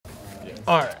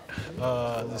Alright,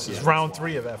 this is round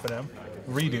 3 of FNM.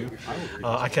 Redo.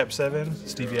 I kept 7,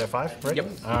 Stevie at 5, right? Yep.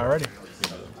 Alrighty.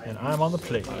 And I'm on the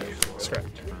plate. Scratch.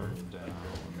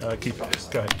 Keep it.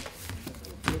 Go ahead.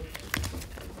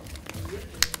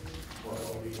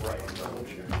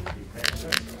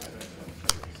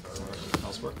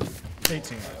 Elsewhere.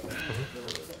 18.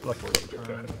 Lucky. Go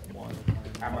ahead. 1.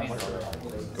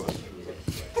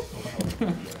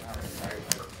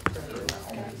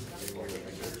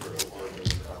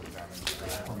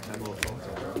 Go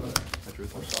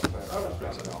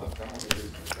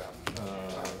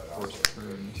force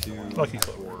turn 2. Lucky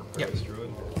club. Yep. Druid.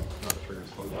 Not a trigger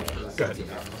spell. Go ahead.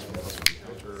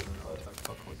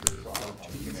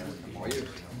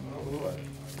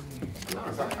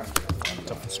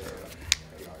 Tough spirit.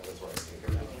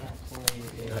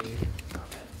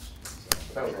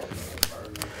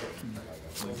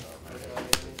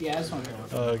 Yeah, that's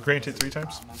one. Granted 3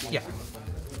 times? Yeah.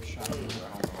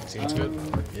 Seems good.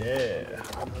 Yeah.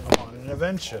 I'm on an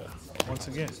adventure. Once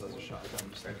again.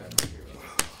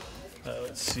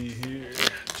 Let's see here.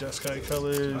 Jeskai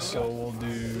colors, so we'll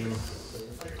do.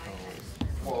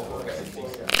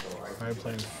 I'm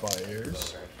playing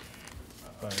fires.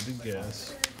 If I had to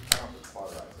guess.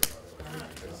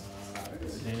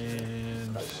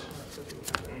 And.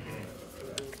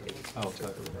 I'll type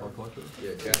it with our collector.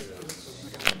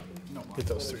 Get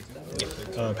those 3.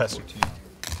 Pass 2.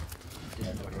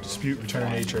 Dispute, return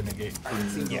nature, negate.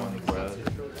 Yeah. Red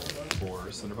for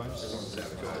Cindervines.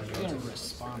 I'm gonna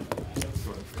respond.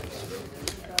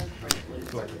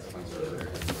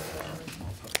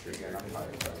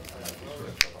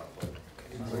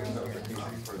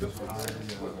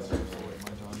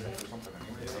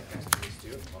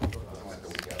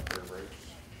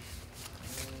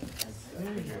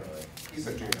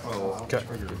 Oh, okay.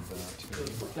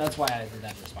 That's why I did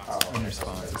that response. In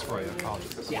response, that's right.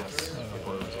 Apologies. Yeah.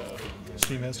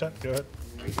 Steam has time. Go ahead.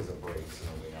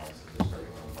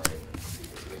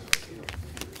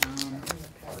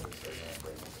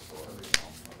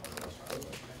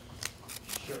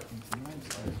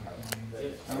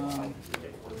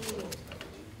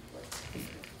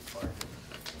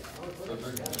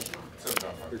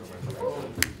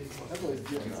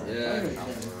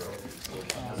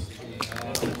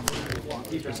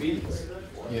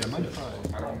 Yeah, my 5.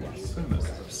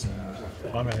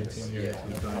 I'm at 18. You're at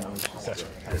 18. Gotcha.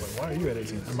 I was like, why are you at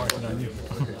 18? I'm marking on you.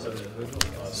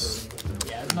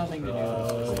 Yeah, it's nothing to do.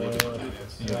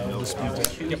 Yeah, dispute that.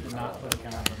 Choose to not put a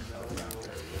counter.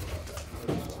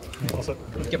 All set?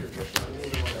 Yep. Go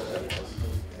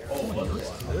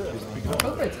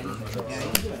for it. Yeah,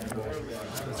 you can do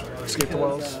it. Escape the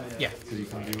wells. Yeah. So you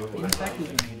can do it. In fact, you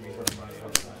can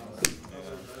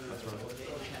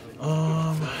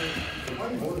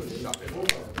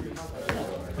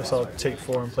Guess I'll take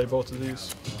 4 and play both of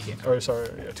these. Yeah. Or sorry,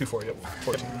 yeah, 2, 4, yep.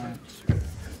 14.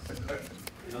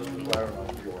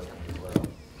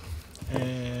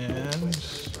 And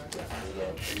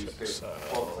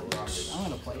I'm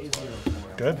gonna play 0.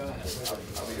 good.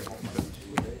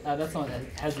 That's the one that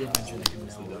has the adventure that can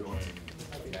know.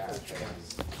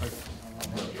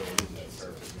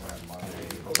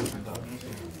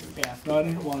 Yeah, no, I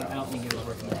didn't want to out me get his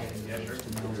working with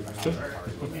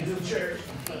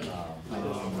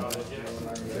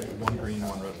 1 green,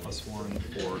 1 red +1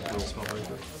 for Drill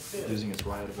Spellbreaker. Using its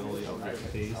riot ability, I'll get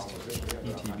haste,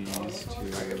 ETBs to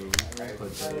put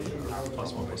a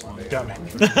 +1/+1. Got me.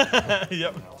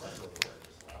 Yep.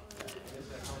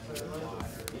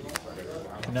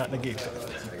 Cannot negate that.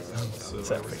 So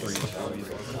That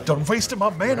 3, Don't waste my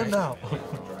mana now.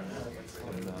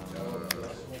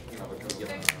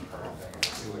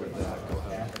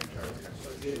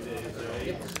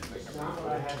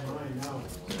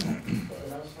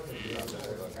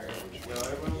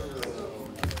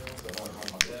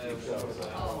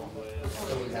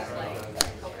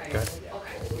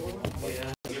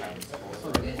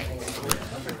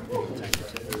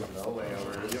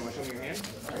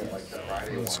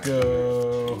 Let's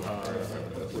go.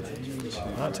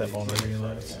 Not 10 on the green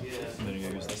lights. And then you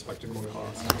use the spectacle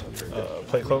cost.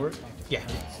 Play Clover. Yeah.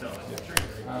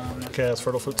 Okay, that's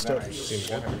Fertile Footsteps. Seems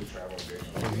good.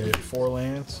 We get 4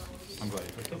 lands. I'm glad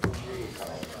you picked up.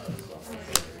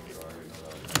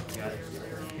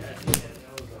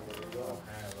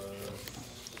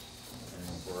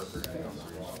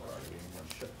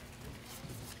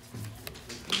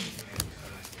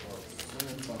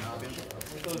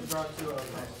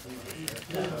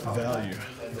 Value.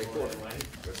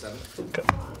 Okay.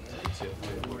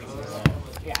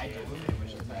 Yeah, I do.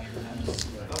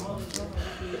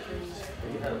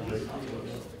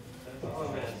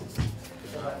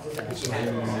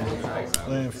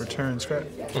 Land for turn scrap.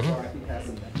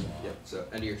 So,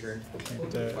 end of your turn. Like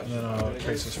that, and then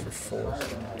Crisis for 4.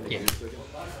 Yeah.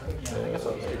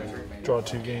 Draw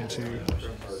 2, gain 2.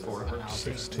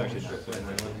 6, 2.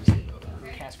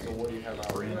 Cast for 4.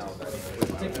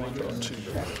 Draw 2.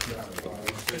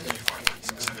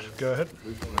 Go ahead.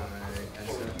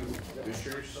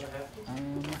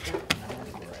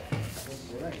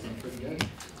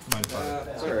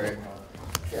 It's alright.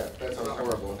 Yeah, that sounds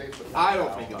horrible. I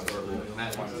don't think it's horrible.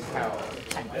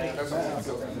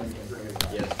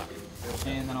 Yes.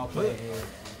 And then I'll play a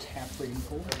tap reading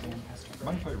pool and pass turn.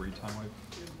 Mind if I read Time Wipe?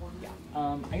 Yeah.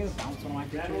 I gotta bounce one of my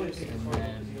creatures and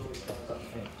then.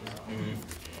 Okay.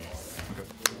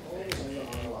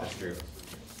 That's true.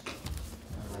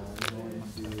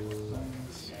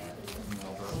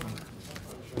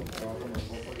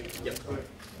 Yep.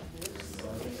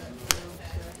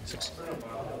 6.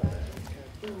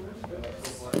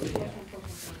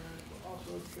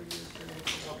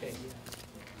 Okay.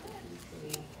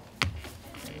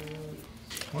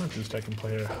 I wonder if this deck can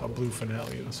play a blue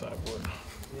finale in the sideboard.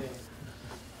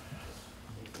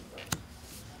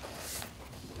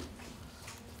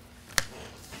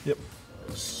 Yep.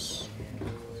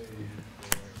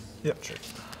 Yep, sure.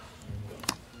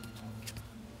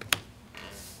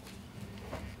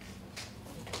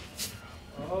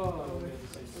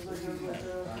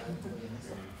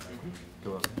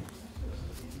 Go up.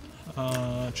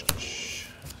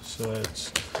 So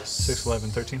that's 6,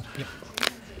 11, 13. Yep.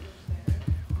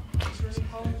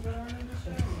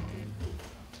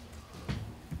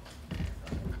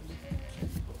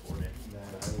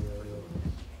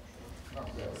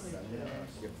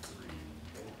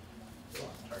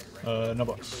 No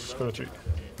bucks. Go to 3.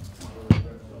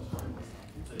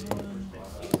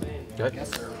 Go ahead.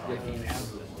 If you have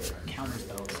counter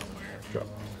spells somewhere, Drop.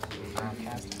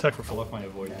 cast. Attack for I 4. left my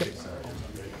avoid case.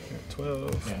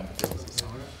 12. Yeah.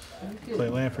 Play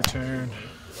land for turn.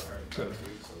 Good.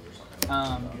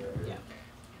 Yeah.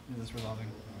 Is this resolving?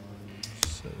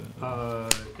 7.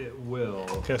 It will.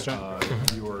 Cast turn.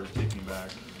 You are taking back.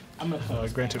 I'm gonna play.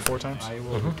 Granted 4 times. I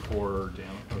will pour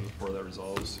damage before that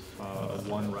resolves.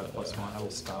 1 red +1. I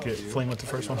will stop Get you. fling with the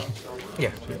first one.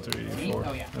 Yeah. 2, 3, 4.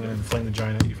 Oh, yeah. And then fling the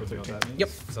giant at you for You know what 13. that means? Yep.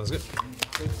 Sounds good.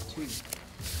 2.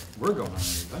 We're going on an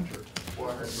adventure. Oh,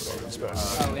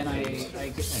 and I get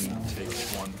And take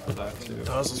 1 for that too.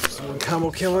 Someone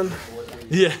combo killing.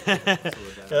 Yeah. Yeah,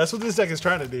 that's what this deck is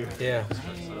trying to do. Yeah.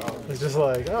 It's just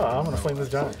like, oh, I'm going to fling this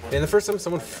giant. And the first time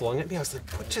someone flung at me, I was like,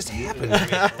 what just happened?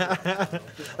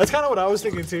 That's kind of what I was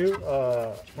thinking too.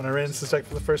 When I ran into this deck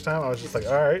for the first time, I was just like,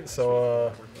 all right,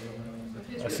 so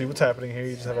I see what's happening here.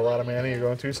 You just have a lot of mana. You're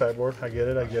going through sideboard. I get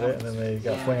it. And then they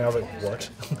got fling. I was like, what?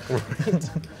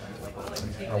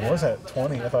 I was at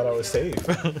 20. I thought I was safe.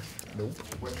 Nope.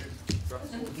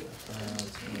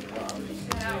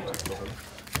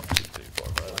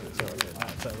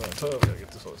 Gotta get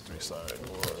this on 3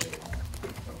 sideboard.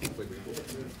 2, 3.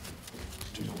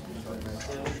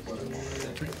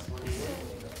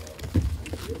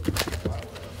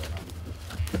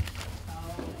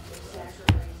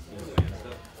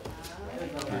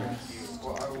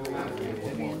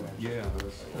 Yeah.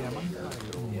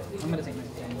 I'm gonna take my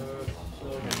 10. I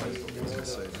was gonna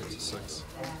say it's a 6.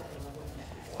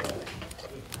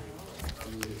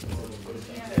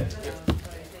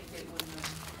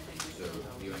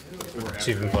 So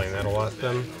you've been playing that a lot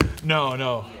then?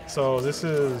 No. So this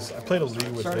is, I played a league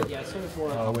with it. Yeah, started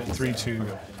for. Went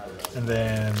 3-2, and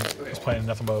then was playing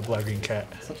nothing but a black green cat.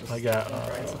 I got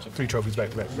 3 trophies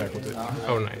back to back with it.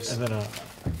 Oh, nice. And then I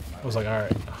was like, all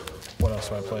right, what else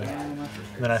do I play? And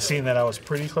then I seen that I was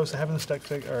pretty close to having this deck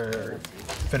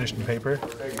finished in paper.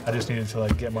 I just needed to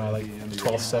like get my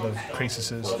 12th set of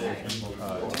Crasises.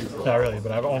 Not really,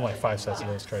 but I've owned like 5 sets of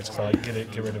those cards. So I get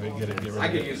it, get rid of it, get it, get rid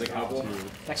of it. Use a couple.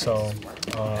 So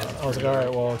I was like, all right,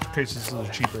 well, Crasises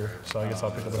are cheaper, so I guess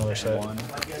I'll pick up another set. 1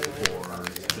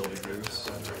 for Gilded Goose.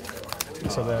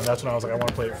 So then that's when I was like, I want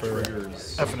to play it for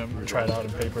FNM, try it out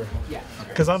in paper.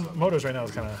 Because on Motos right now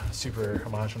it's kind of super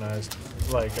homogenized.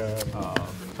 Like,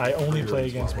 I only play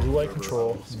against blue-white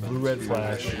control, blue-red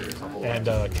flash, and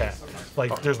cat.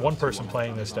 Like, there's one person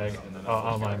playing this deck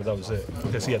online, but that was it.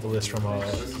 Because he had the list from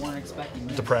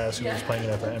DePraz, who was playing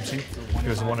it at the MC. He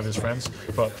was one of his friends.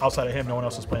 But outside of him, no one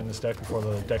else was playing this deck before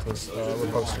the deck list were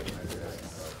posted.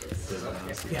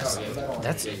 Yes,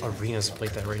 that's Arena's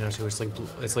like that right now too. It's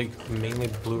like mainly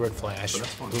blue-red flash,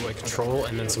 blue-white control,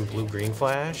 and then some blue-green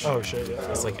flash. Oh shit,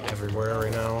 yeah. It's like everywhere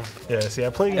right now. Yeah, see, I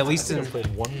played At least I played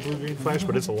one blue-green flash,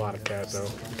 but it's a lot of cat though.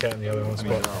 Cat and the other ones,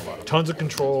 but tons of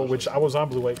control. Which I was on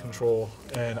blue-white control,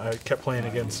 and I kept playing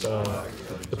against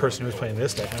the person who was playing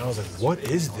this deck, and I was like, "What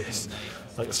is this?"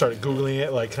 Like, I started googling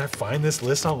it. Like, can I find this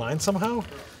list online somehow?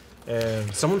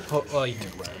 And Someone posted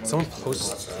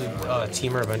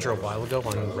Temur Adventure a while ago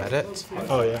on Reddit.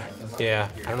 oh yeah, Yeah,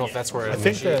 I don't know if that's where it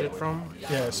think that- initiated from.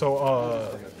 yeah. So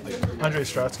Andre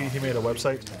Stratsky, he made a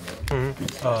website.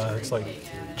 It's like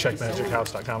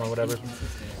checkmagichouse.com or whatever.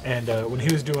 And when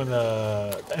he was doing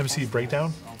the MC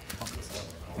breakdown,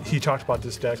 he talked about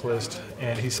this deck list,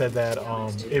 and he said that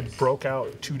it broke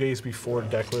out 2 days before the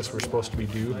deck lists were supposed to be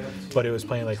due, but it was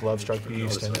playing like Lovestruck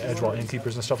Beast and Edgewall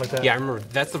Innkeepers and stuff like that. Yeah, I remember.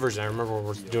 That's the version I remember.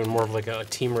 We're doing more of like a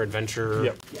Temur Adventure.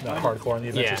 Yep, not hardcore on the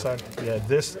adventure Yeah. side. Yeah,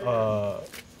 this the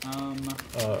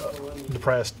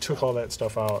press took all that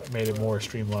stuff out, made it more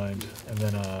streamlined, and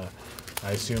then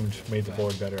I assumed made the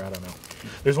board better. I don't know.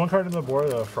 There's one card in the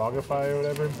board, the Frogify or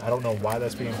whatever. I don't know why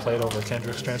that's being played over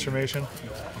Kendrick's transformation,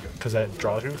 because that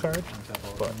draws you a card.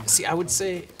 But See, I would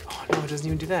say, oh no, it doesn't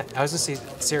even do that. I was gonna say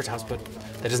Ceratops, but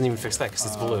that doesn't even fix that because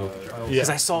it's blue.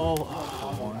 Because I saw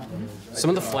some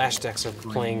of the flash decks are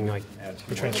playing like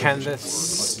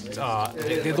Canvas.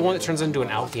 They're the one that turns into an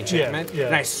Alki enchantment. yeah.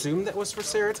 And I assumed that was for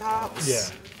Ceratops. yeah,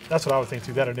 that's what I would think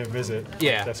too. That or Nim Visit.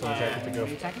 Yeah. That's what I think of.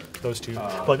 Those two.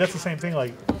 But like, that's the same thing.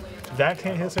 Like, that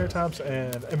can't hit Ceratops,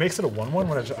 and it makes it a 1/1,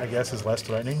 which I guess is less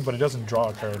threatening, but it doesn't draw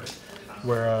a card.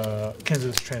 Where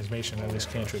Kansas Transmission at least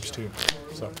cantrips too.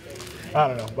 So I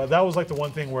don't know, but that was like the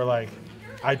one thing where like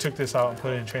I took this out and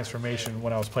put it in Transformation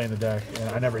when I was playing the deck, and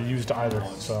I never used either.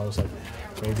 So I was like,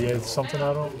 maybe it's something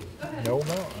I don't know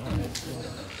about. I don't know.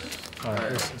 All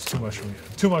right, it's too much for me.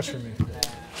 Too much for me.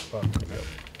 But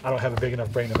I don't have a big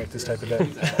enough brain to make this type of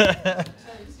deck.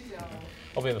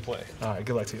 I'll be in the play. All right,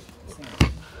 good luck to you.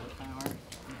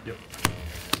 Yep.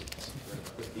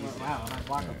 Wow, and I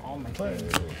block up all my Play.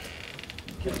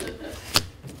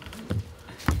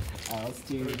 Let's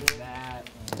do that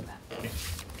and that.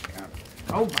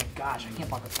 Oh my gosh, I can't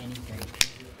block up anything.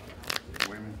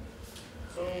 Wait a minute.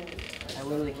 I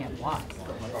literally can't block.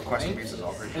 Oh, question pieces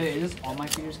all great. It is all my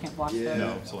creatures can't block that?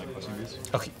 No, so like question bees.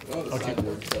 Okay.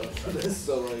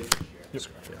 So like,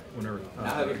 Whenever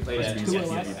having played question it, bees two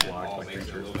can or be blocked by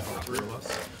creatures with 3 or less.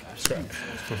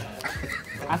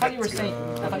 I thought you were saying.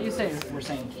 I thought you were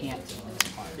saying can't.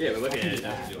 yeah, but looking at it,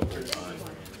 that's still pretty fun.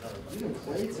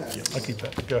 I'll keep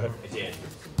that. Go ahead.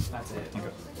 That's it.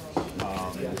 I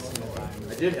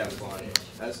did have fun.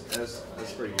 That's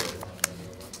pretty good.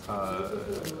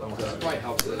 Probably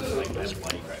helps it like that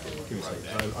bloody crap. Give me a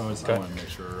second. I want to make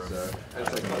sure.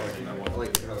 That's like I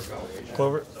like the color combination.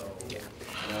 Clover.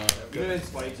 Even it's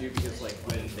funny too because like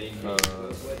when they made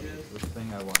those wedges, The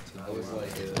thing I want to I was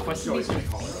like, Question always is-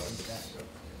 call it rug.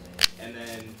 And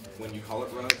then when you call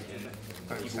it rug, and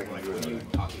people were like, what are you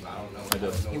talking about? I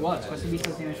don't know. He was. Question beast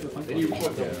was the initial point. Then you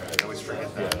put them. I always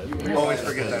forget that. You always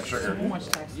forget that trigger. How much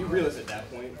text? You realize at that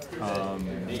point. Go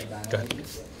ahead.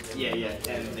 Yeah,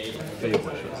 and they.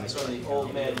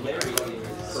 Old man Larry.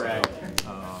 Correct.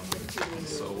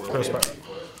 So we're First part.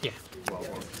 Yeah.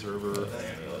 observer.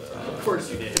 Of course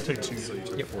you did. Take 2. So you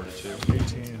took 4 to 2.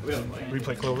 18.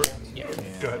 Replay Clover. Yeah.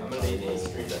 Go ahead.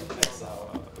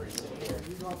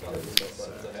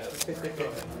 I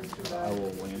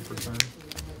will land for turn.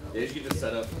 Yeah, you can just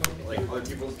set up like other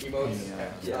people's emotes.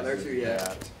 Yeah, there too.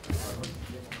 Yeah.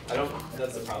 I don't.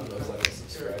 That's the problem. Though, is I don't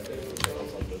subscribe to any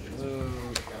channels on those.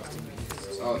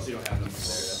 Oh, so you don't have them there.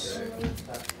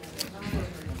 That's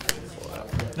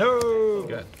right. No.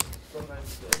 Good.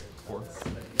 4.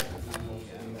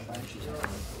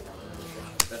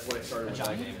 That's what I started with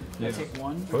my game. I take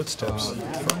one. Footsteps.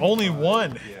 For only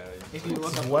 1. If you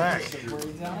look up Whack.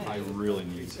 I really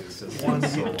need to. 'Cause One,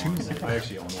 it's so 2. long. I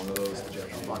actually own one of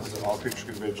those. All creatures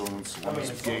get vigilance. One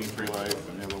is gain free life,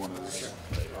 and the other one is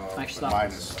Actually, stop.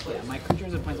 minus. Yeah, my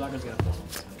creatures and planeswalkers get a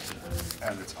 +1.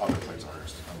 And it's other planes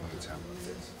first. It's him.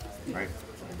 Right?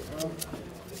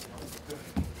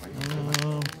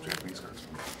 Japanese cards.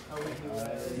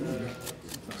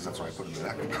 Because that's what I put in the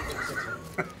deck.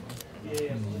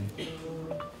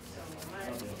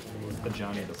 A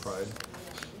Johnny the Pride.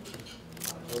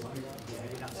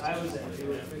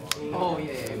 Oh,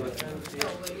 yeah.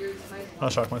 I'll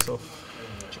shock myself.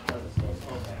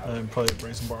 And probably a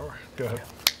Brazen Borrower. Go ahead.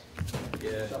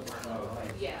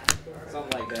 Yeah.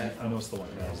 Something like I noticed the one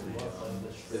that has the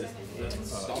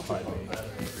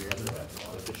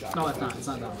 5A. No, it's not. It's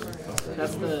not that one.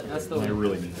 That's the I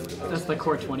really need to read that's the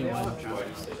core 21.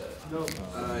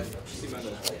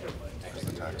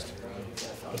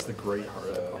 That's the great heart. I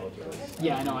apologize.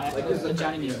 Yeah, I know. The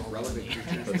Johnny needs relevant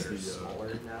creatures that are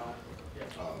smaller now.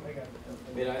 I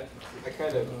mean, I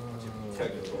kind of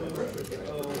technical.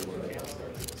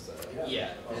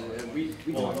 Yeah, and we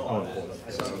talked about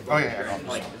that. So, Oh yeah,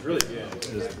 like, it's really good.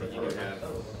 You can have.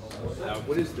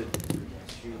 What is the 2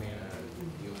 mana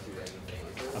deal to anything?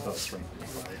 I thought strength.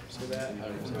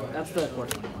 That's the core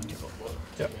 21.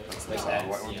 Yep. Like that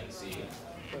CNC.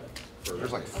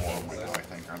 there's like 4 of them now, I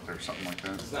think, aren't there? Something like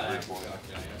that. It's not 3 or actually 4. shock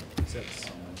giant.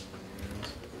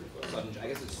 I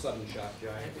guess it's sudden shock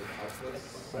giant.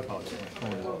 I apologize.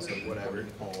 So whatever.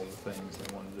 All the things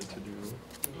I wanted it to do.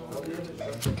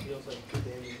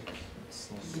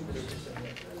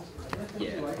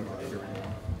 Yeah.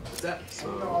 What's that? So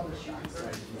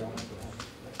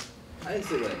I didn't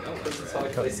say like, oh, this is how I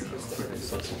play Super Star. down to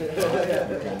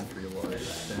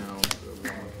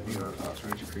 1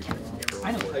 creature control. I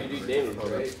know. How you do damage,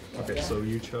 right? Okay, so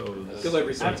you chose. Kill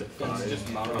every Starts set. at 5. Just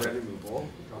mono red removal.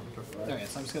 Okay,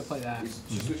 so I'm just gonna play that.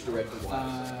 Just switch to red for 1. I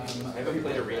haven't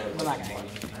played arena. We're not gonna hang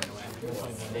anything anyway.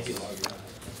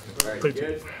 Alright, Play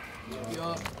good?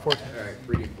 14. Alright,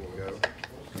 pretty cool, go.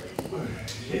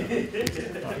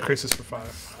 Crisis for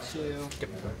 5. 2.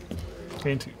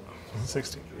 Gain 2.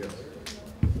 16.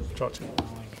 Draw 2.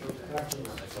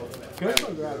 Good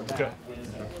one, grab that. Okay.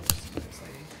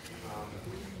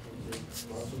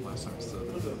 Last time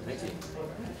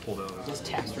pulled out. Just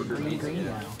tax for green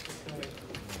now.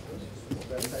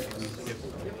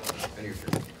 And your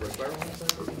turn. First spiral?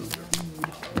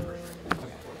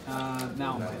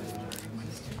 Now.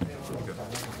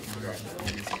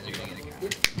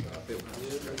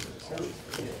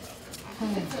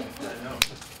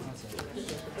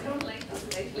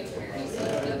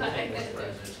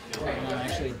 I'm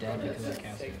actually dead because I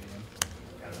cast it.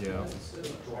 Yeah.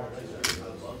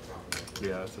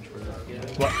 Yeah, it's a trigger.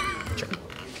 What?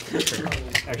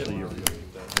 Actually, you're really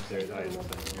that. There, I ended up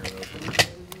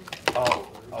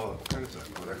Oh, what is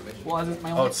it? Well,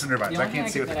 my Oh, only, it's Cinderbite. the I only can't thing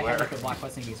see with the that I had glare. like a block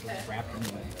questing piece was wrapped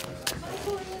anyway.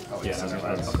 Oh, Yeah, it's that's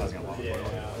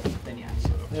Cinderbite. Then yeah,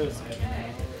 it was good.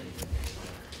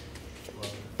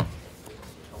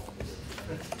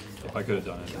 If I could have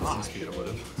done it at instant speed, I would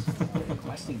have.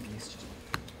 Questing piece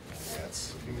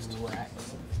just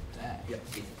wrecks that. Yep.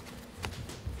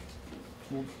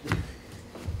 Well,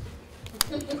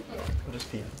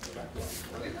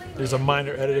 There's a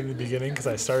minor edit in the beginning because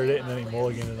I started it and then he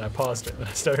mulliganed and I paused it and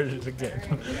I started it again.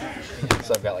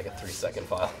 So I've got like a 3-second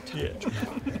file. Yeah.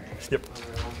 Yep.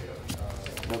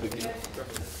 No big deal.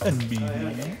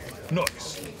 NBD.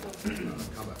 Nice.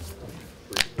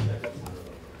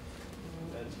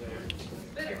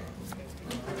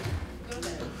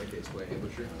 Okay, it's way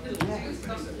ambusher.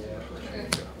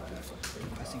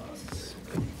 questing pieces.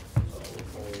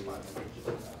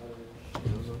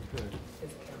 It was okay.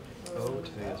 Oh,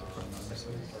 today is a friend.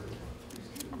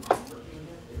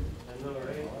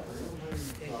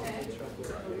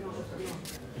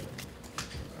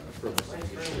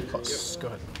 Close. Go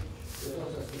ahead.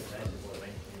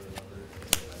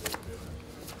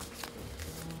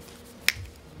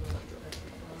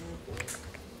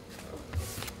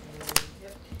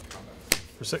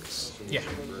 For 6. Yeah.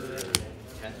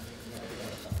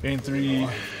 Gain 3.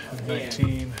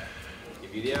 19.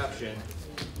 Give you the option.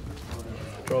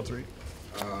 Draw 3.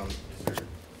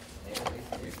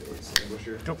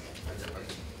 Ambusher. Go.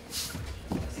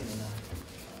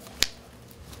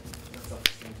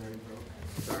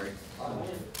 Sorry.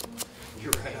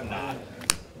 You're right, I'm not.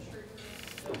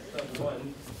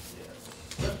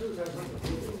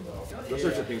 Those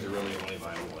sorts of things are really only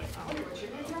viable like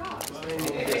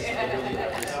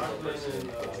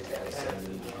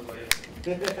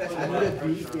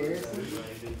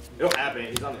it'll happen.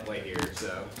 He's on the play here,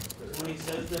 so. When he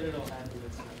says that it'll happen,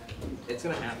 It's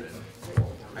gonna happen.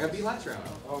 I got beat last round.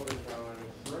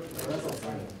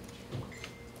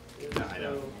 No, I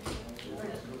know.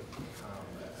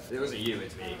 It wasn't you,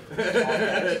 it's me.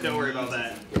 Don't worry about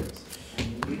that.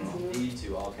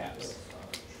 E2, all caps.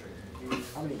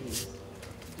 How many pieces?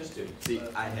 Just 2. See,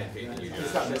 I had faith in you,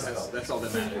 It's Josh. not this That's all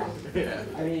that matters. Yeah.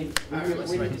 I mean,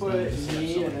 we can put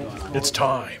me and then. It's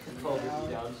time.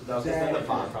 Then the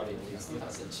bot probably leaves the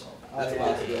message. That's a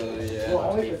possibility, yeah.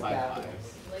 Well, only if it's bad.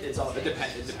 It's all It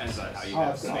depends on how you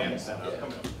have spam set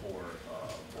up.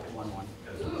 1-1.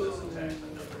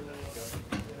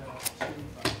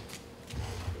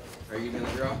 Are you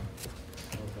gonna draw?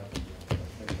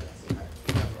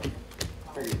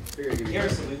 Figured.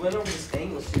 Harrison, we went over this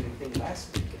English shooting thing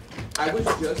last week. I was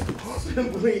just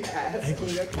simply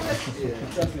asking a question.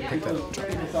 Trust me, people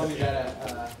tell me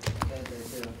that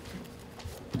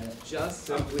Just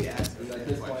simply asking at a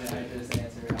this point I question. just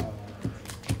answer how I want.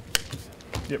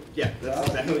 Yep. Yeah, that's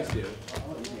exactly what you do.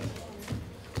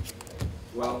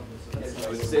 Well, I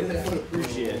would say that I would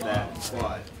appreciate that,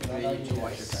 but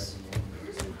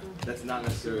that's not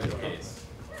necessarily the case.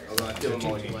 Although I feel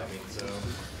mulligan coming, so.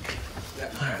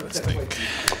 Alright, let's think.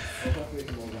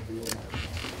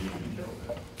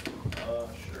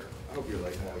 Sure. I hope you're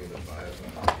like mulligan at 5.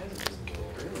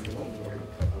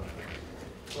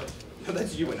 No,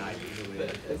 that's you and I usually.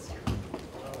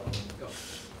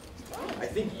 I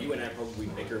think you and I probably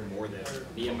bicker more than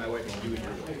me and my wife and you and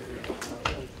your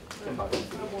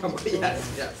wife.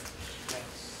 Yes, yes.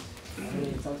 I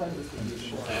mean, sometimes this can be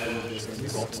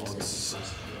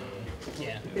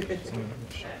Yeah.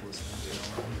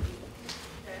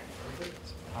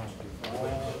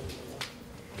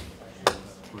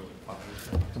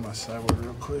 Get my sideboard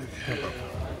real quick.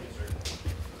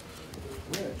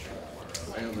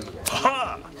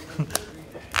 Ha!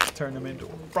 Turn them into a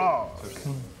frog.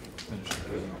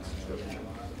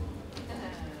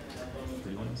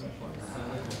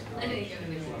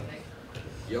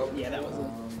 Yup. Yeah, that was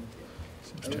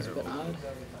a bit odd.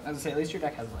 I was gonna say, at least your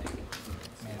deck has like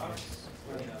mana.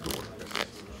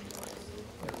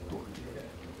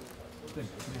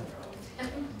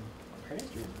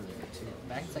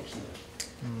 Back section.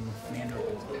 Mana.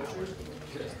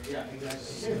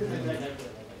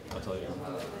 I'll tell you.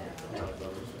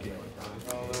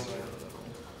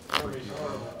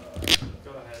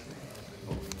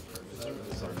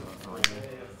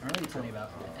 Remember you told me about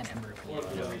an Ember Queen?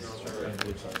 Yeah, I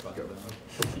did talk about that.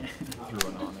 Threw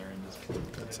one on there and just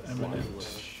That's eminent.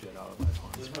 shit out of my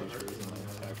opponent's creatures and then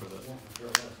attack with it.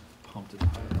 Pumped it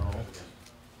high roll.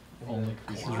 Only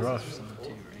creatures. This is rough. Pumped the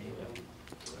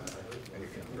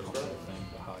thing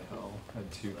to high hell. Had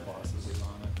 2 Colossuses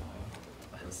on it.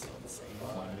 That's so insane.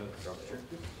 Flamed it.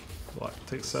 What?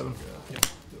 Take 7. Yeah. It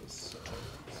was so good.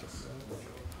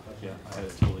 Yeah, I had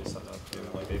it totally set up too.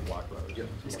 Like they block routed.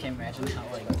 Just can't imagine how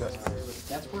like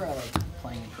that's where I like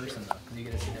playing in person though, because you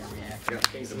get to see their reaction.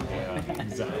 Yeah,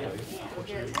 exactly.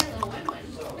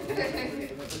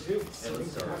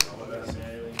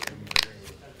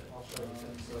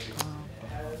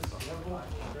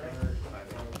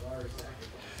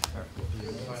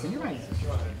 Senior Rise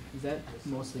is that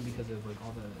mostly because of like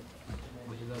all the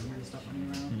witches out here and stuff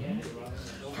running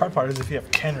around? Hard part is if you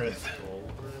have Kenrith.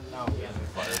 Oh yeah.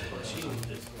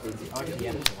 Oh, yeah,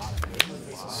 there's a lot of things.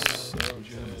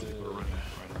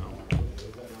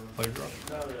 Player drop.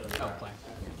 Oh, play.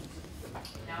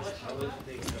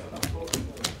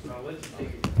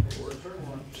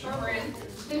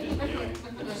 Isn't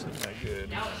that good?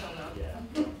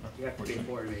 You have to pay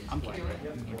for it. I'm playing.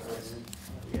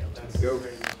 Go.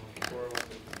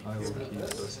 I will keep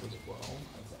this as well.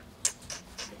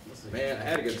 Man, I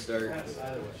had a good start. I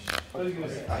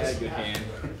had a good hand.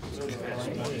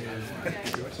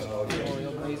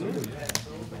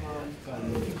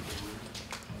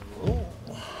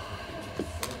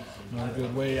 No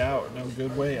good way out. No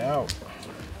good way out.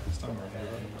 So.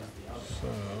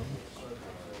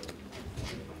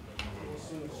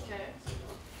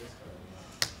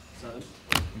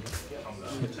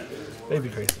 Baby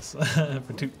crisis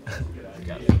for 2.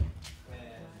 Got it.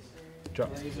 Drop.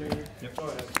 Yep.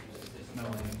 No way.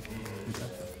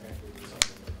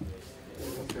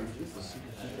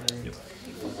 Yep.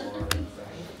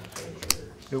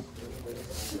 Nope.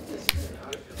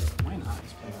 Why not?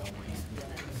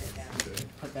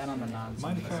 Put that on the non.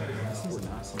 Mind if this is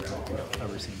not something I've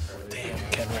ever seen.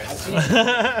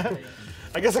 Kenrith.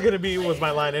 I guess I couldn't be with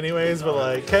my line anyways, but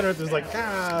like Kenrith is like,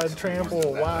 God,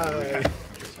 trample, why?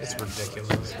 It's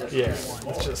ridiculous. Yeah,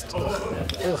 it's just. Ugh.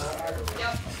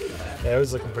 Yeah, it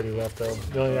was looking pretty rough though.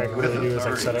 The only thing I can really do is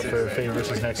like set up for Fate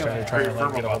versus next turn to try and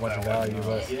like get a whole bunch of value.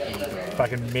 But if I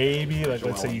can maybe like,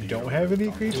 let's say you don't have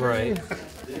any creatures, Right.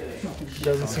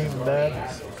 doesn't seem that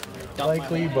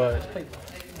likely, but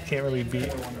can't really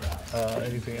beat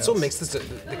anything else. So what makes this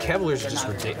the Cavaliers are just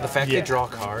ridiculous. The fact they draw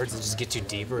cards and just get you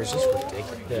deeper is just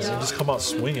ridiculous. Yeah, they just come out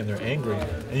swinging. They're angry,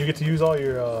 and you get to use all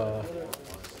your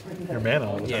mana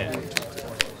all the time. Yeah.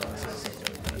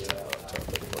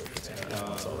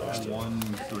 1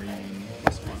 green,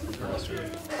 this one for Curser.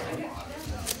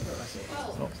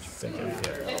 Oh, thank you.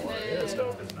 Yeah, it's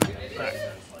dope. Alright.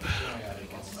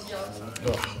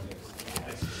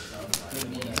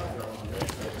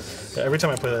 Yeah, every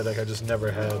time I play that deck, I just never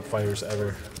had fighters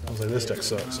ever. I was like, this deck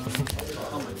sucks.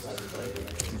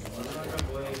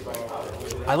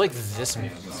 I like this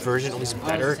move. version at least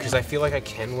better because I feel like I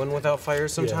can win without fire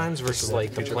sometimes versus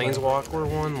like the Planeswalker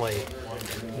one. Like,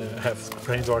 have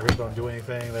Planeswalkers don't do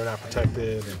anything; they're not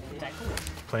protected. And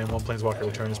playing one Planeswalker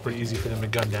return is pretty easy for them to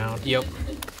gun down. Yep.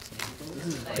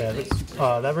 Yeah,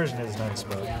 that version is nice,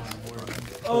 but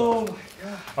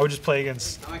I would just play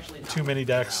against too many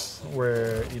decks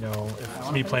where, you know,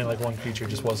 if me playing like one creature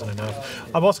just wasn't enough.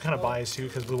 I'm also kind of biased too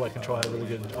because Blue-White Control had a really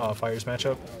good Fires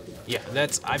matchup. Yeah,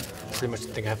 I pretty much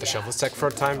think I have to shelve this deck for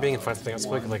a time being and find something else to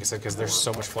play. Like I said, because there's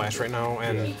so much flash right now,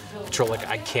 and Control, like,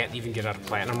 I can't even get out of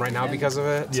Platinum right now because of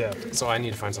it. Yeah. So I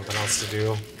need to find something else to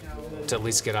do to at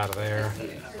least get out of there.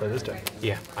 Play this deck.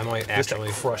 Yeah, I might This actually.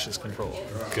 deck crushes Control.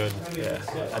 Good. Yeah.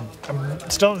 I'm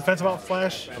still on the fence about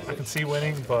Flash. I can see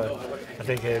winning, but I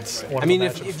think it's one of I mean, the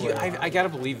if you, I gotta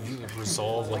believe you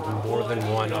resolve like more than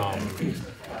one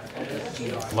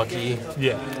lucky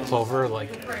clover,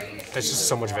 like that's just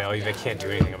so much value they can't do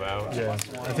anything about. Yeah,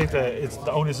 I think that it's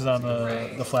the onus is on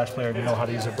the Flash player to know how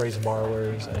to use their Brazen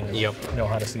Borrowers and know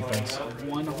how to see things.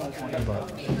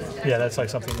 But yeah, that's like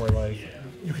something where like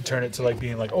you could turn it to like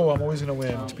being like, oh, I'm always gonna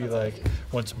win, to be like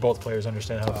once both players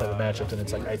understand how to play the matchup, then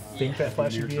it's like I think that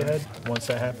Flash should be ahead once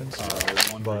that happens.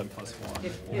 But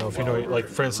you know, if you know, like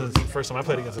for instance, the first time I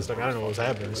played against this deck, I don't know what was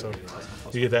happening, so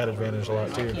you get that advantage a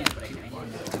lot too.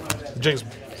 Jinx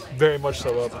very much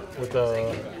so up with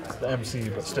the MC,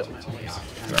 but still.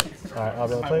 Alright, I'll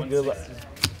be able to play. Good luck.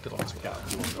 Good luck.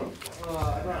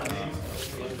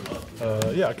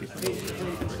 Yeah, I'll keep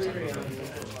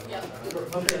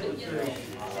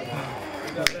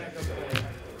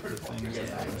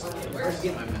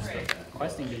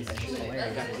Questing is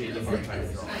hilarious.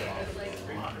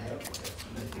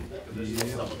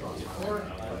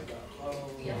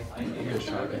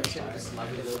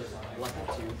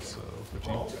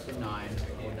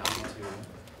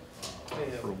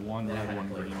 For 1 red, 1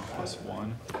 green,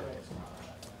 +1.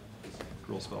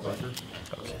 Drill Spellbreaker.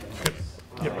 Okay.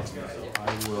 Yep. I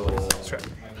will Scry.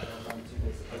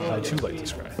 I too like to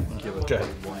scry. give it Go a ahead.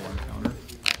 1/1 counter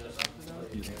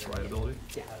using its right ability.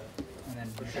 And then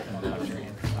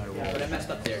I will But I messed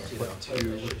up there too, though.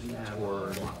 2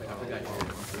 toward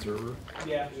Preserver.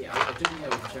 Yeah, I didn't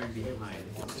have a turn behind.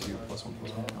 2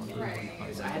 +1/+1 counter.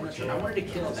 I wanted to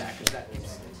kill that because that.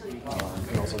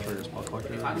 It also triggers Spell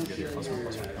Collector and get a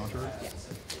 +1/+1 counter.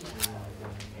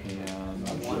 And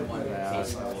with that, I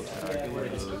will attack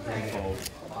with both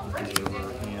Preserver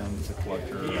and the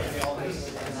Collector.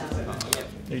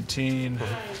 18.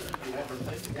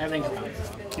 everything's fine.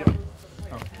 Yep.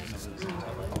 Oh, no, this is not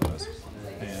apologize.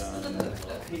 And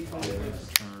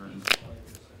turn.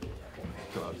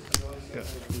 God. Good.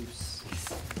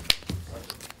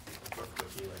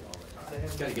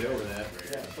 Gotta get over that.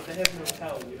 But they have no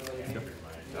towel, you know what I mean?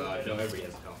 No, everybody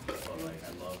has a helmet.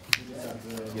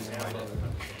 That's what I love.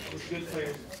 Good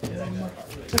players.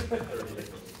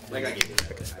 Like I gave you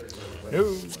that. No.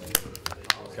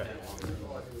 Okay.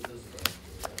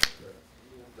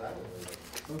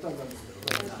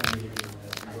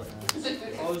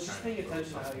 I was just paying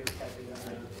attention to how you were tapping that.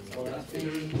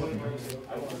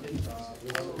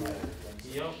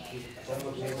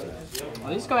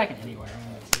 Well, just go back in anywhere.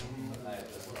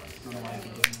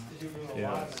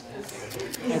 Yeah.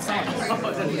 It's not. I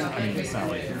mean, it's not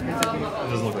like it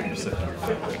doesn't look like you're sitting here.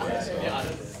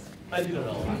 I do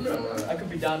know. I could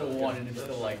be down to 1 and it's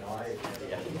still like. I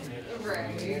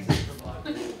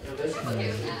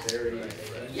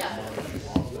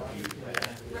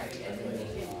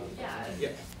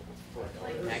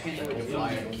can't even do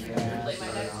flyer.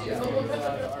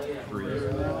 3.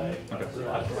 Okay.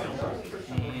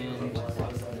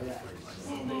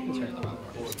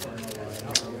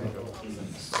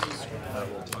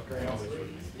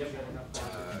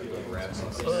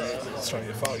 It's trying to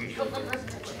get foggy.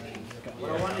 What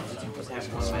I wanted to do was have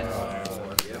 1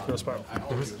 mana. Go spiral.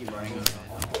 Just keep running on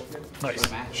that. Nice.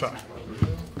 Shot.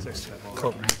 6.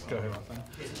 Cool. Go ahead.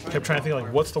 Kept trying to think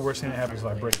like, what's the worst thing that happens if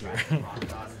I brick here?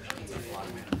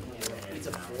 It's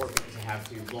a 4 because I have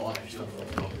to blow up your stuff.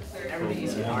 Everything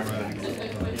is hard.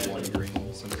 1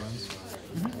 green Synchronized.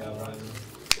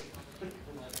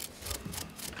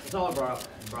 It's all brought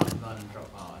bronze gun and drop.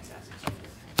 Oh, Assassin's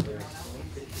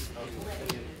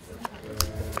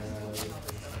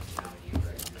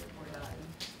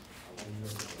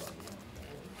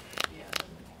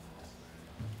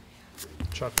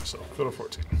Shot myself. Go to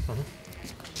 14.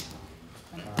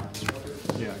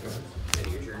 Yeah, go ahead.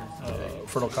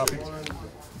 Fertile copy.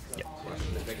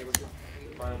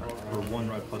 For 1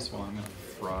 red +1,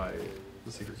 Fry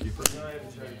The Secret Keeper. It's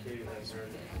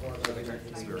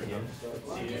very good.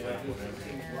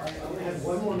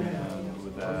 And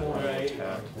with that, I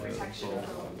attack with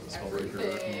both Spellbreaker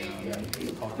and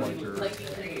Talkwalker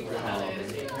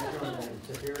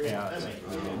at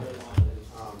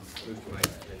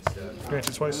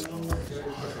Granted twice.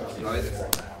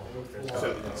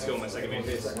 So it's still my second main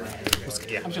phase.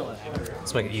 Yeah.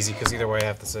 Let's make it easy because either way I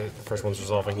have to say the first one's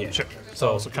resolving. Yeah, sure.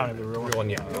 So counting the real one. Real one,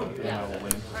 yeah.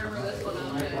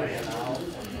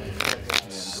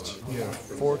 You have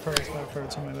 4 cards, 5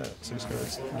 cards, something like that. 6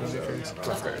 cards, 8 cards.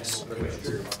 12 cards.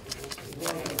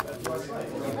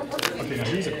 Okay, now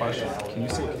here's a question. Can you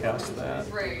still cast that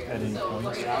at any point?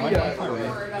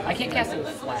 I can't cast it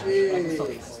with flash. I can still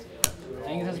cast it. I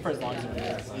think that's for as long as it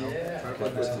remains.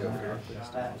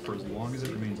 For as long as it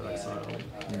remains exiled,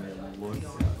 you may look at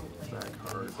that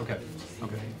card. Okay,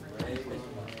 okay.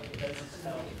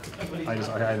 I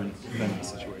haven't been in a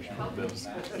situation where Bill's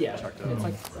checked out. It's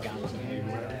like gone.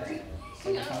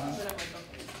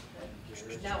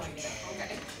 Now I know.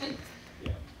 Okay.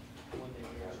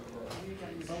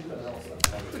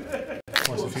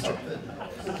 What's the feature?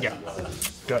 Yeah.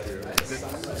 Got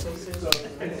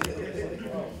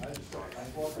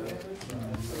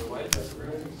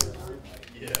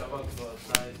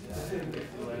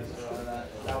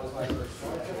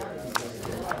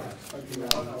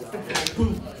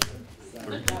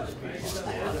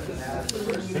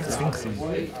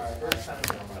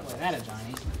That is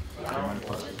Johnny.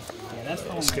 Yeah, that's the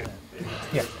one. Skip.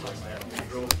 Yeah.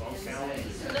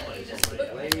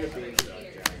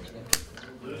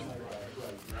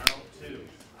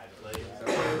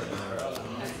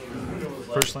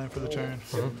 First land for the turn.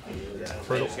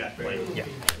 Fertile. Yeah.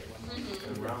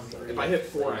 If I hit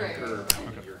 4 on curve,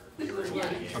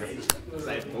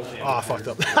 Oh, I fucked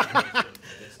up.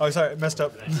 Oh, sorry, messed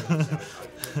up.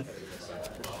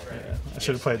 I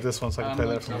should have played this one so I could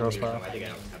play that from Gross Pile.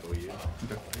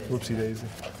 Whoopsie daisy.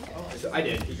 So I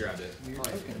did. He grabbed it.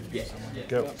 Yeah.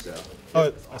 Go.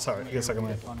 Oh, sorry. I guess I can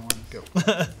land. Go.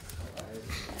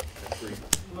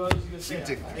 You can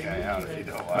take the guy out if you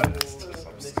don't want it. It's just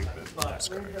something stupid.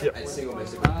 Yep. I single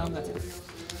missed it. That's it.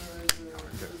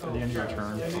 At the end of your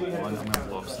turn, top 1, I'm going to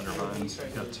blow up Cindervines.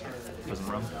 Hit. Doesn't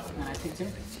run. And I take 2.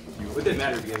 It didn't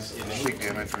matter because Take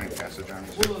damage when you cast a Johnny.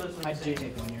 I do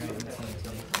take 1. You're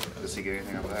right. Does he get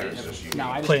anything out of that, or is it just you? No,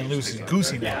 I just Playing loose is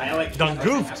goosey I now. like Done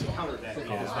goofed.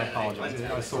 I apologize.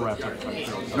 I still wrapped up.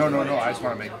 No, I just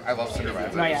want to make. I love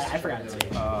Cindervines. No, yeah, I forgot to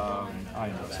take. I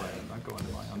know, so I'm going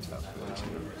to my untapped ability too.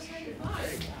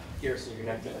 Here, so you're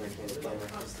not going to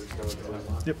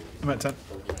Yep, I'm at 10.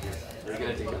 I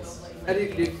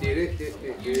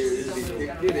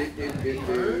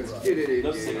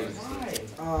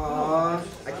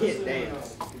can't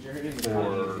dance.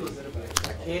 Or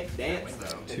I can't dance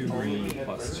though. 2 green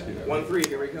plus 2. 1-3,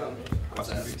 here we come.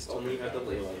 Custom beast. only have the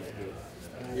ley line.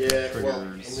 Yeah, well,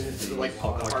 Triggers. like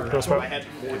hard Gross I Pile. had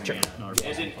 4 jams.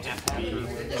 It didn't have to be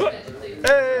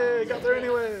Hey, got there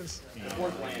anyways.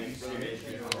 4th land.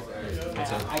 I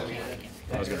can't.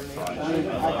 I was going to try.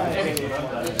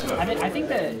 I think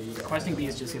that questing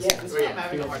bees just gets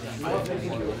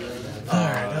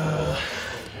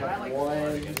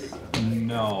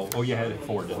No. Oh, you had it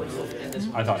 4, didn't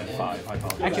you? I thought it 5. I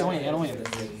apologize. Actually, it only had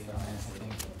this.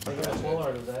 You're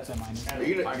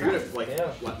gonna like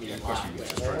let me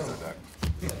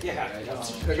Yeah.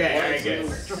 Okay, alright, good.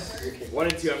 1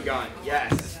 and 2, I'm gone.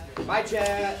 Yes. Bye,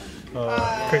 chat.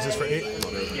 Crisis for 8.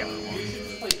 Yeah.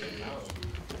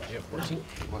 Yeah, 14.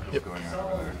 What is going on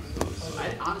over there? I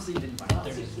honestly didn't find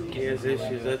it. He has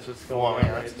issues, that's what's going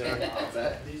on right there.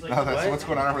 No, that's what's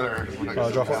going on over there.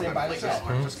 Draw 4.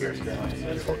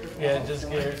 Yeah, just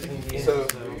Garrison. So,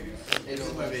 So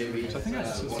I think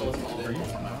that's just. Are you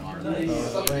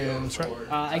fine? Land strike.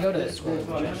 I go to school.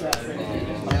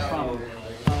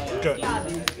 Good.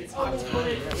 It's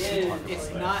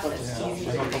not as easy.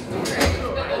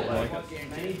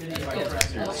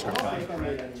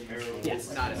 Yes,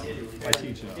 not as easy. I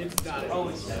teach it. It's not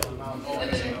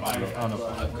as easy.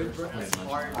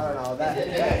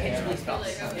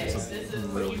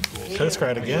 Really cool. Let's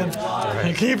cry it again.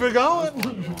 Keep it going.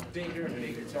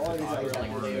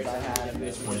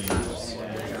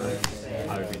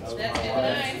 I would be in school.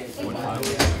 When I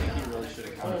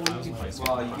was in high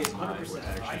school, I would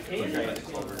actually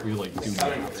we like do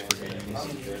maps for games.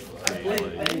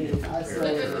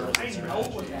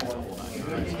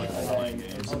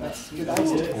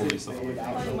 Totally stuff like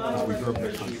that. We grew up in a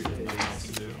country that nothing else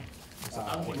to do. I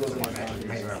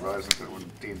didn't realize that when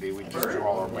D&D we just drew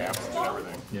all our maps and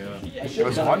everything. Yeah. It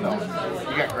was fun though.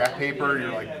 You got graph paper,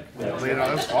 you're like, laying out.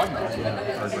 It was fun though.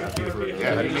 Our graph paper.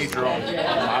 Yeah, you made your own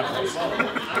modules.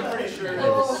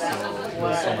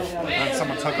 Then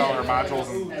someone took all our modules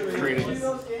and created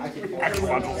actual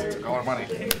modules and took all our money.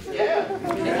 That's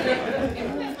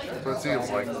what it seems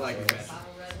like.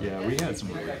 Yeah, we had some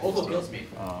weird stuff.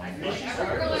 My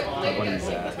buddy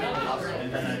Zach.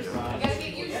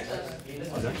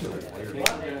 He's actually like weird.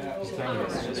 His guy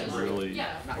is just really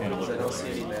analytical. Is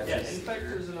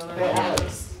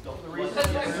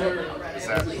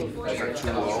that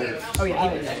too low? Oh yeah,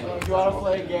 he did. You want to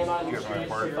play a game on You guys want to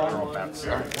part your own bets?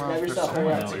 Grab yourself a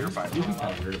No, you're fine. You'd be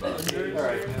kind of weird about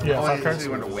it. Yeah, Oh, 5 you cards.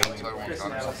 usually want to wait until everyone's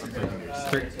done or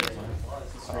something.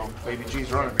 So, Baby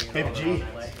G's running. Baby G.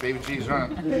 Baby G's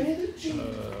running.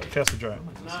 Cast a giant.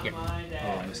 Oh,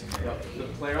 I'm missing The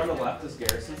player on the left is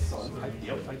Garrison's son.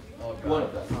 One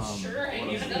of them.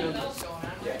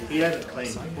 He hasn't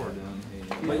claimed. sideboard down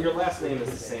But your last name is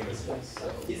the same as his. So.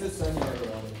 He's a son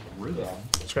of really?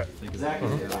 Scrap. Zach is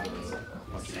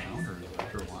Watch it down or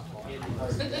after a while?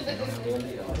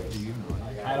 Do you know?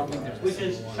 I don't think there's Which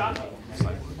is shocking.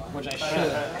 which I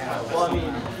should have. Well, I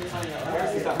mean,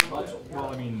 Garrison's not much. Well,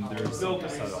 I mean, there's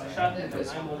Shocking. I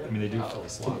mean, they do fill the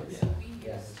slots.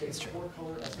 It's true.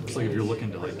 It's like if you're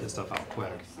looking to like get stuff out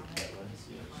quick.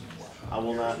 I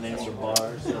will not answer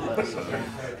bars.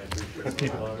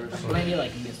 Maybe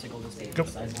like mystical distinct Go.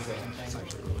 size or something. It's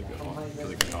actually really good one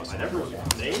because it can cost. I never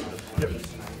named them.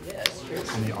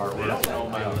 And the artwork.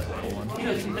 They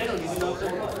don't even know if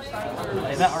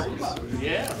they're Is that art?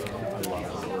 Yeah. I love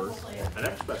the artwork. I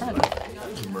never specified.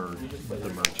 The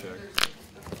mer chick.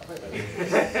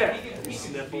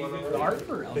 Sniffling The over. art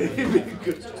for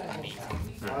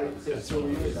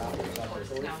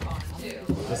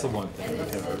That's the one thing we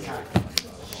can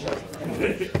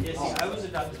I was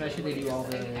adopted. especially they do all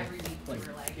the like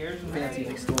fancy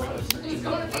like stories.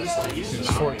 It's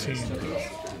 14.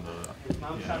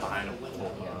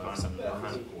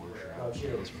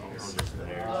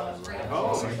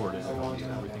 Sideboard is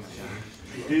everything.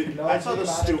 Dude, I saw the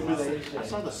stupidest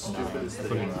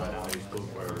thing on Facebook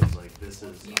where it was like, this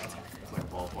is like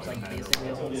ballpoint pen.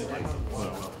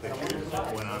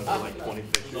 Went on to like 20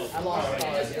 pictures.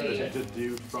 The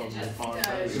dude from the font.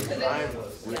 I'm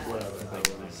with whatever thing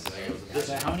was.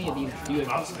 So how many of these do you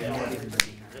have?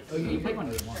 Oh, you played one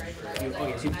of these ones. Oh,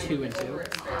 yeah, so you have 2 and 2.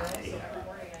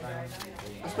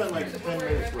 I spent like 10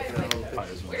 minutes looking at all the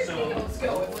pictures.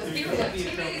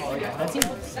 That seems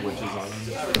Which is on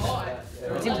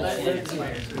that seems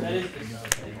like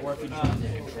or if you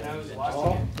just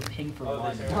want to ping for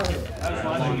one. it's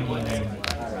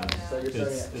so good.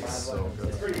 It's so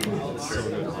good.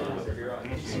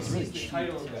 It's really cheap.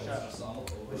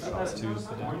 Cost 2 is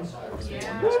the down.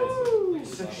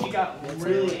 So she got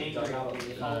really angry.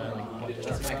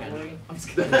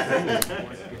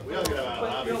 We all get about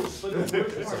hobbies. But the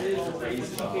worst part is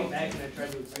she came back and I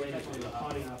tried to explain it to her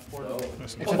pawning off Porto.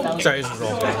 Sorry, this is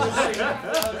roll.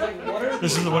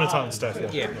 This is the one it's on stuff.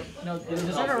 Yeah. No, there's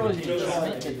not always an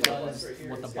achievement that does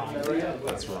what the bottom does.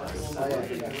 That's right.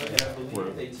 Where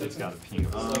it's got a ping.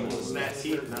 Matt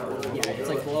Heath, not one. Yeah, it's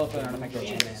like blow up an artifact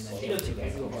achievement and then do 2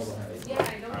 guys.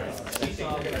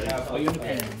 Oh, you have to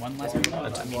pay 1 less than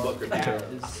that? I mean, that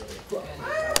is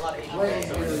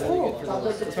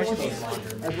especially those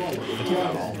longer.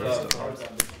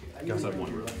 I guess I've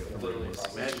won really good.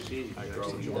 Magic Heath.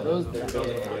 Those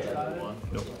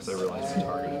Nope, because I realized the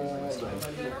target is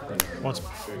Once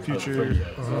future,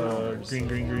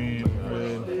 green,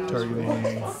 red, targeting,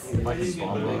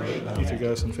 ether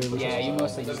gas in favor. yeah, you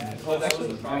mostly just need. Oh,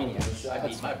 actually, I mean, yeah,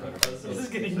 that's fine.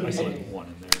 I saw like 1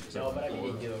 in there. So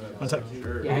Untap.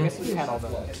 Yeah, I guess if you had all the.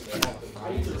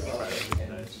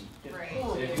 You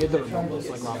had the removals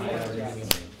like wrong.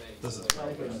 this is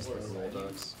probably just the roll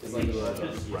ducks.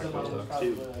 Reckless ducks.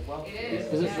 Is it?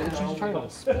 Did you just try to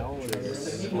spell?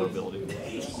 Or ability.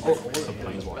 Oh, Some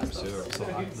planeswalkers too. So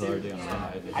the other day on the run,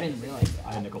 I didn't realize I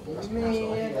had that. nickel balls for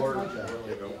myself.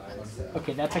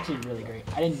 Okay, that's actually really great.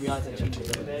 I didn't realize that changed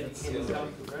it.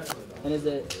 And is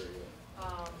it?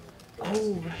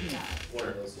 Oh,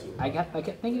 right. I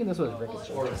kept thinking this was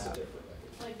Ricochet.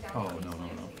 Oh, no.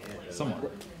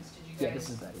 Somewhat. Yeah, this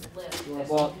is better.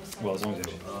 Well, Well, as long as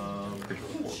you have creature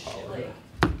with 4 power.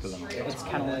 Because I'm it's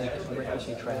kind of like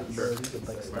Ricochet trap bird with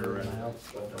like spider mile.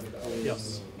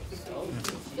 Yes.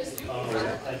 You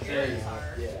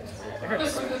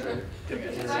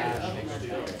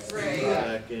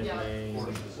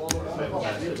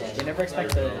never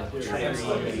expect the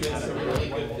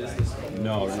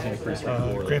No, you're going to increase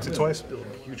your Granted twice.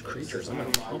 huge creatures. I'm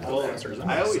going to keep monsters. I'm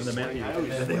going to send them at you.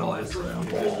 And they all have trap.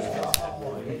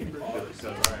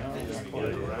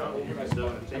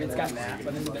 and it's got math,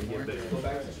 but then the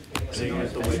So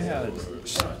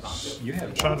you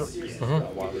have Chandra. I'm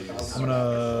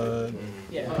gonna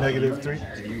 -3.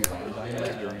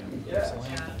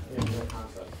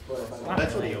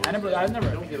 I was never.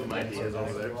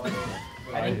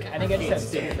 I think I just have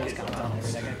stupid first counts on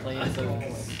every deck I play, so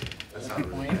it's a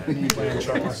point.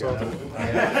 Shock myself.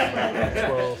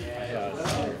 12.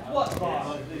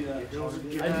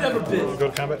 I've never been. Go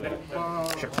to combat. And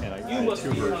I had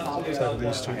two versions. Attack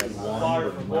these two. I had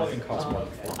one where nothing cost more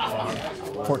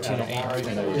than 14 and 8, right?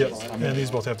 Yep. And these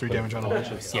both have 3 damage on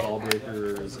them. Spell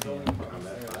breakers and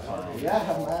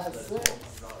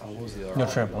what was the other No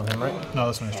trample on him, right? No,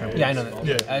 this one is trample. Yeah, I know that.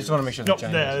 Yeah. I just want to make sure No, the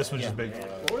giant. yeah, this one's just big.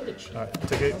 Alright,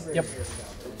 take 8. Yep.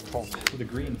 With the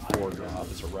green 4-drop,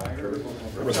 it's a raptor.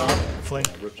 Fling.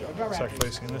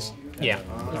 Sacrificing this. Yeah.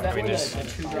 Is that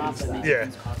the 2 drops? Yeah.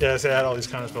 Yeah, so I had all these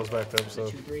counter spells backed up,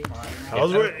 so I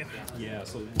was waiting. Yeah,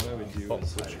 so what I would do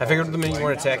is I figured the minute you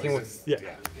weren't attacking with. Yeah.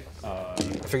 I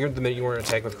figured the minute you weren't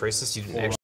attacking with Crisis, you didn't actually.